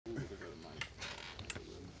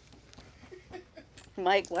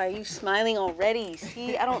Mike, why are you smiling already?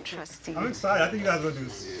 See, I don't trust you. I'm excited. I think you guys are going to do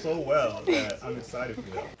so well that I'm excited for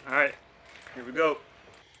you. All right, here we go.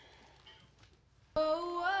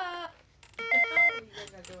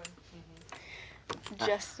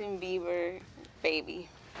 Justin Bieber, baby.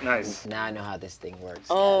 Nice. Now I know how this thing works.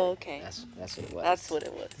 Oh, okay. That's what it was. That's what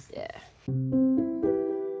it was. Yeah.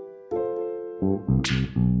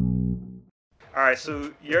 All right,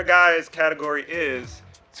 so your guys' category is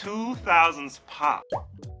 2000's pop.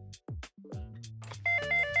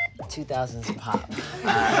 2000's pop.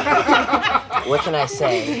 What can I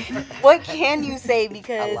say? What can you say?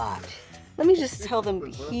 Because A lot. let me just tell them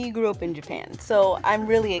he grew up in Japan, so I'm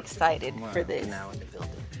really excited for this. Now in the building.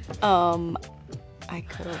 I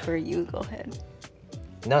cut over you. Go ahead.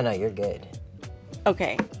 No, you're good.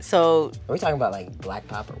 Okay, so Are we talking about like black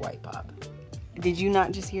pop or white pop? did you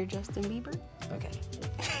not just hear Justin Bieber? Okay.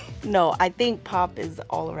 No, I think pop is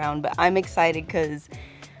all around, but I'm excited because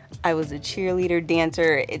I was a cheerleader,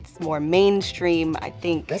 dancer. It's more mainstream. I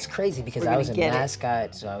think That's crazy because we're I was a gonna get it.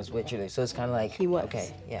 mascot, so I was with cheerleaders. So it's kind of like He was.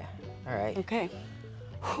 Okay, yeah. All right. Okay.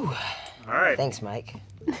 All right, Thanks, Mike.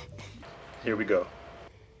 here we go.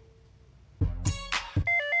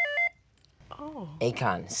 Oh.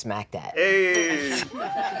 Akon, smack that. Hey.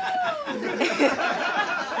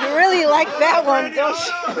 You really like that one, don't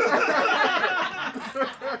you?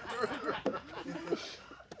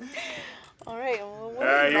 All right. Well, All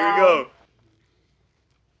right, here we go.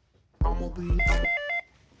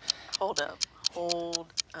 Hold up. Hold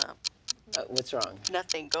up. What's wrong?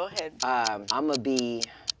 Nothing. Go ahead. I'm gonna be.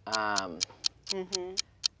 5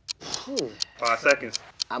 seconds.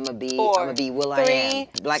 I'm gonna be. Four, I'm gonna be Will I Am.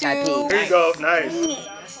 3, Black Eyed 2, Peas. Here you go. Nice.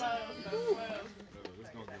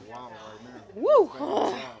 Woo.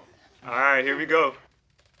 All right, here we go.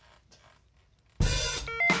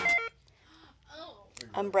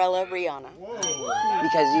 Umbrella Rihanna.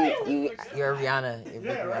 Because you're Rihanna. You're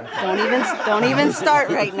big Rihanna fan. Don't even start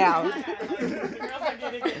right now. The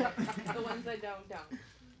ones that don't.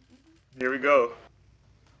 Here we go.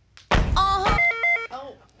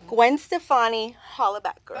 Gwen Stefani, Holla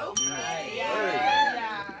Back Girl.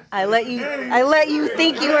 I let you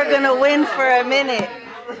think you were gonna win for a minute.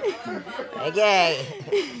 Okay.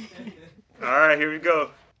 All right, here we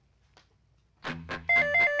go.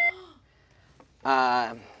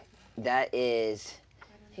 That is.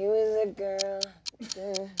 He was a girl.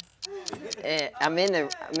 I'm in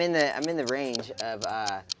the range of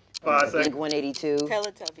 5 seconds. Blink 182.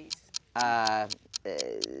 Teletubbies.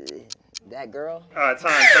 That girl. All right,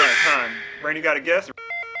 time. Brandi, you got a guess?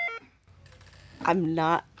 I'm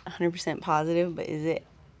not 100% positive, but is it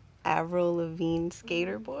Avril Lavigne,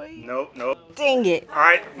 Skater Boy? Nope. Dang it. All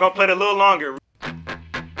right, we're gonna play it a little longer.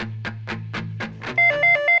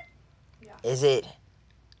 Is it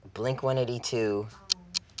Blink 182?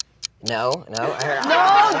 No. I heard.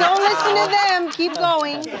 No, don't listen to them. Keep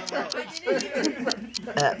going.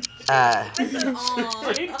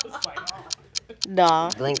 Nah,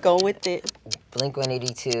 go with it. Blink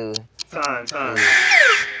 182. Time.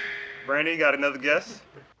 Brandi, you got another guess?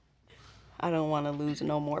 I don't want to lose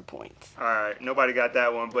no more points. All right, nobody got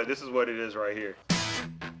that one, but this is what it is right here.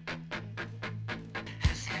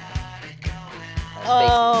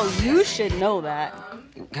 Oh, you should know that.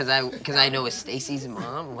 Cause I know it's Stacy's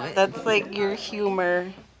mom. What? That's like your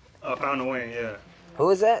humor. Fountain of Wayne, yeah. Who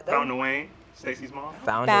is that? Though? Fountain of Wayne, Stacy's mom.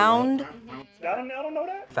 Found. Found. Y'all don't know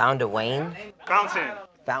that? Found a Wayne. Fountain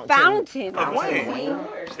Fountain. of Wayne.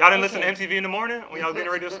 Y'all didn't listen to MTV in the morning when y'all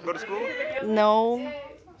getting ready to go to school? No,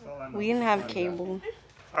 we didn't have cable.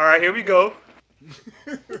 All right, here we go.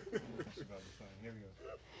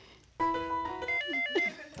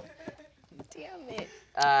 Damn it.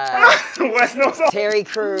 West knows all. Terry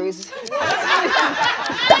Crews.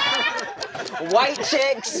 White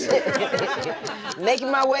chicks.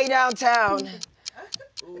 Making my way downtown.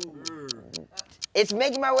 It's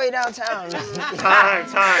making my way downtown. Time.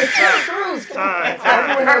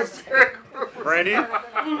 Brandi,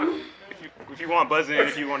 if you want, buzz in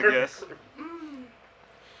if you want to guess.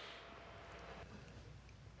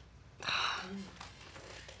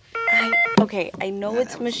 I know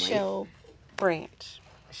it's Michelle Branch.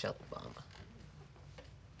 Michelle Obama.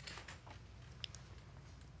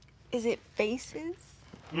 Is it Faces?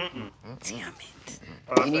 Mm-mm. Damn it.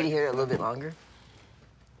 You need to hear it a little bit longer?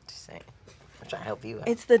 Just saying. I'm trying to help you out.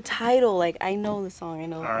 It's the title. Like, I know the song. I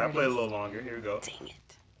know the All right, I'll play a artist. little longer. Here we go. Dang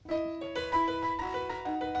it.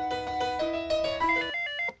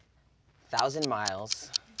 1,000 Miles.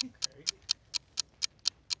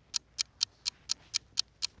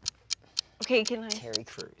 Okay, can I? Terry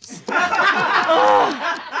Crews. You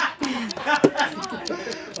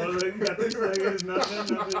got 3 seconds, nothing.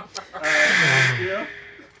 Yeah.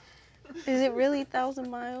 Is it really 1,000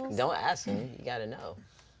 miles? Don't ask him. You gotta know.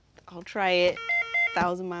 I'll try it.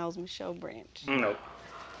 1,000 miles, Michelle Branch. Nope.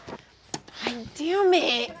 Damn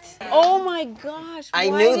it! Oh my gosh! I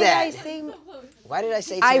knew that. I say? Why did I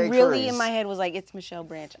say I Terry really Crews? in my head was like, it's Michelle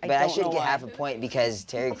Branch. But I don't should know get why. half a point because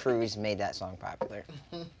Terry Crews made that song popular.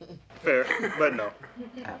 Fair, but no.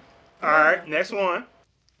 All right, next one.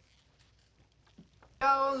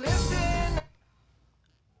 Oh.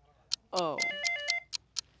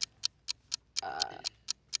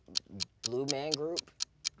 Blue Man Group.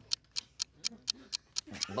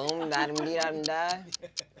 Boom, da dum dee da dum da.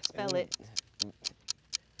 Spell it.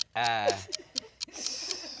 Time.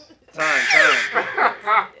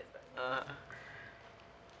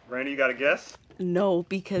 Brandi, you got a guess? No,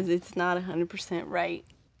 because it's not 100% right.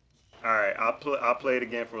 All right, I'll play it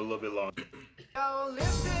again for a little bit longer. Now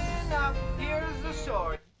listen up, here's the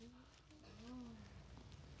story.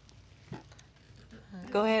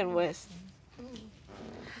 Go ahead, Wes.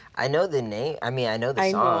 I know the name. I mean, I know the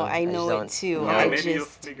I song. I know just it don't too. know I it. Maybe you'll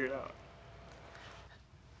just. figure it out.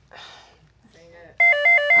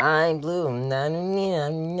 I'm blue. Na, na, na,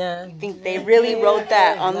 na. I think they really wrote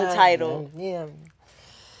that on the title. Yeah.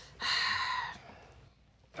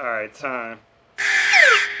 All right, time.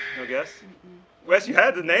 No guess? Wes, you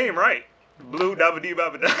had the name right. Blue Dabba Dee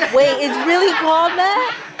Babba Da. Wait, it's really called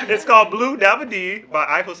that? It's called Blue Dabba Dee by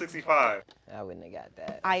Eiffel 65. I wouldn't have got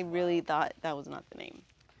that. I really thought that was not the name.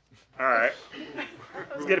 All right.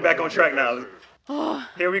 Let's get it back on track now.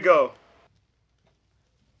 Here we go.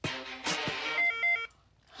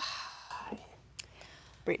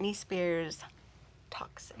 Britney Spears,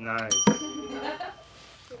 Toxic. Nice.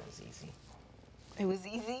 It's easy. It was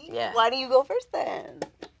easy? Yeah. Why do you go first then?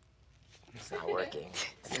 It's not working.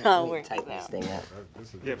 It's not working Type now. this thing up.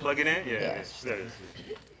 Yeah, plug it in? Yeah. Yeah. There it is.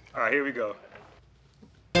 All right, here we go.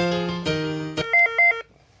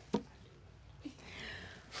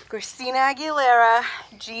 Christina Aguilera,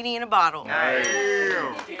 Genie in a Bottle. Nice.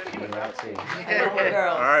 Round two.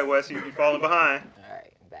 Girls. All right, Wes, you're falling behind. All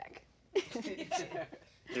right, back.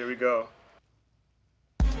 Here we go.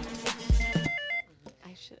 I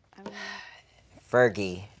mean,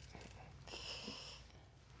 Fergie.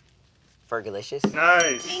 Fergalicious.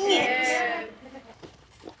 Nice.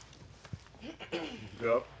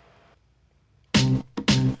 Go.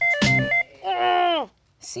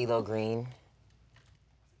 CeeLo Green.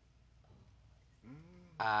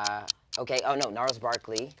 Okay. Oh no, Gnarls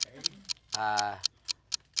Barkley. 5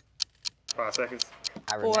 seconds.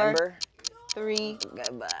 I 4, remember. 3,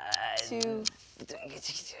 2.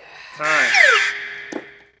 Time.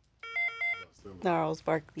 Gnarls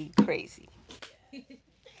Barkley, Crazy.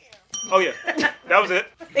 Oh, yeah. That was it.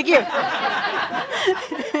 Thank you.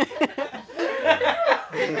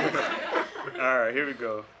 All right, here we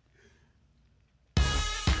go.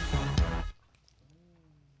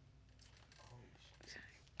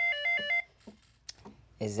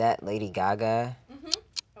 Is that Lady Gaga?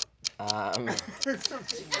 We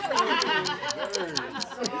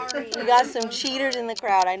got some cheaters in the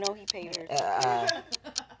crowd. I know he paid her.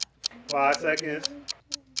 5 seconds.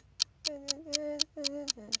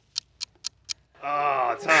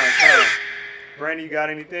 Ah, time. Brandi, you got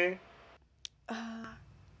anything?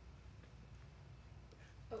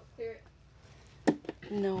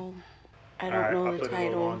 No, I All don't right, know I'll the put it a little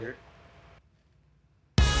title. longer.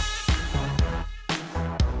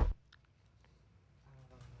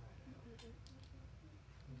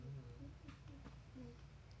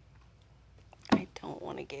 I don't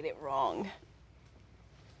want to get it wrong.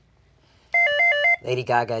 Lady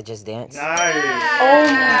Gaga, Just Dance. Nice. Oh my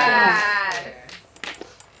God.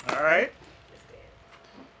 All right.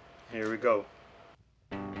 Here we go.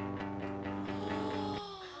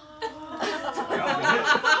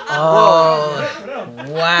 Oh,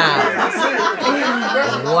 wow.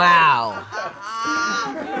 Wow.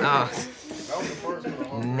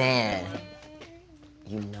 Oh, man.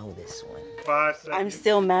 You know this one. 5 seconds. I'm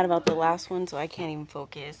still mad about the last one, so I can't even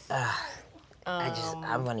focus.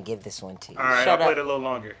 I'm gonna give this one to you. All right, Shut I'll play up. it a little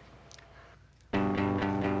longer.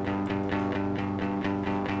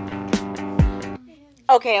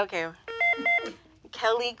 Okay.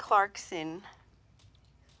 Kelly Clarkson.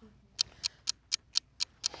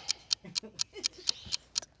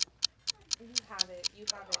 You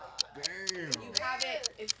have it.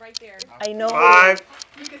 It's right there. I know. 5,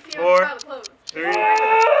 You can see 4, how close. 3,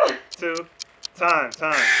 2, time.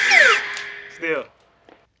 Still.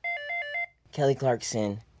 Kelly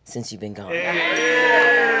Clarkson, Since You've Been Gone. Damn, I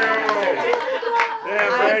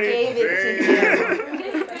Brandi. gave it to you.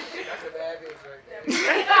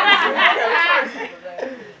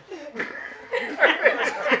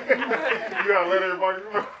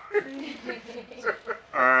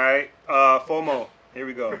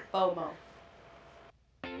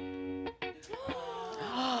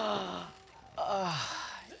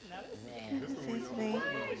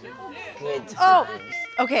 Oh,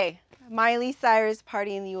 okay. Miley Cyrus,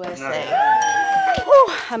 Party in the USA. Whew,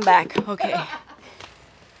 I'm back. Okay.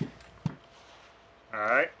 All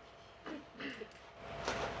right.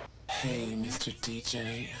 Hey, Mr.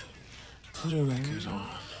 DJ, put a record on.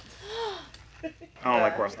 I don't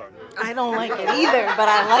like where I started. I don't like it either, but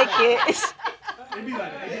I like it.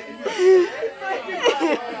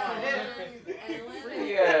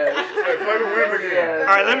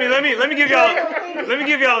 All right, let me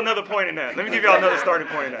give y'all another point in that. Let me give y'all another starting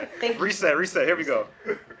point in that. Reset. Here we go.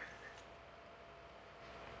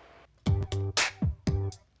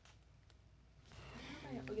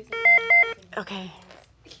 Okay.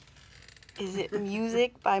 Is it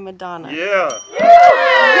Music by Madonna? Yeah.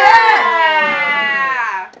 Yeah!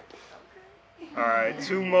 All right,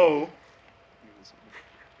 2 more.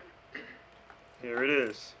 Here it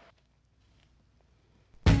is.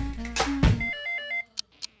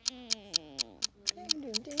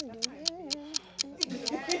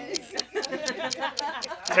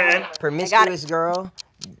 10. Promiscuous Girl,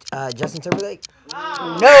 Justin Timberlake.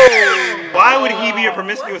 No. Why would he be a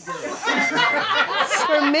promiscuous?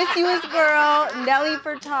 Promiscuous Girl, Nelly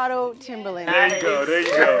Furtado, Timberland. There you go.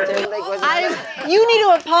 Timberlake wasn't You need to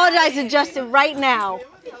apologize to Justin right now.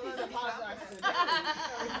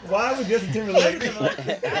 Why would Justin Timberlake?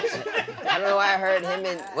 I don't know why I heard him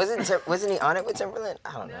in. Wasn't he on it with Timberland?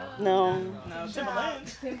 I don't know. No.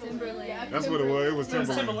 That's what it was. It was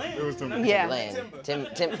Timberland. It was Timberland. Yeah.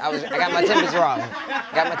 Timberland. I got my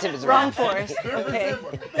Timbers wrong. Wrong Forest. Okay.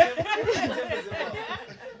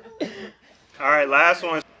 All right, last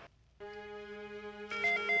one.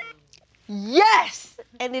 Yes!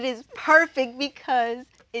 And it is perfect because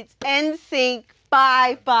it's NSYNC.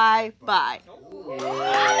 Bye, bye, bye.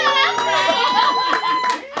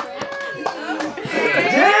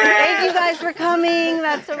 Thank you guys for coming.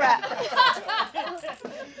 That's a wrap.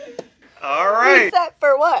 All right. Reset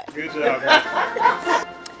for what? Good job, guys.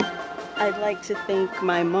 I'd like to thank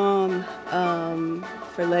my mom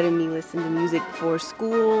for letting me listen to music for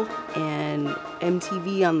school and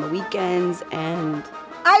MTV on the weekends, and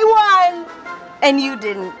I won! And you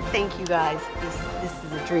didn't. Thank you guys. This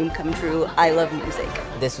is a dream come true. I love music.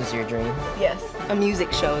 This was your dream? Yes. A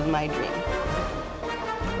music show is my dream.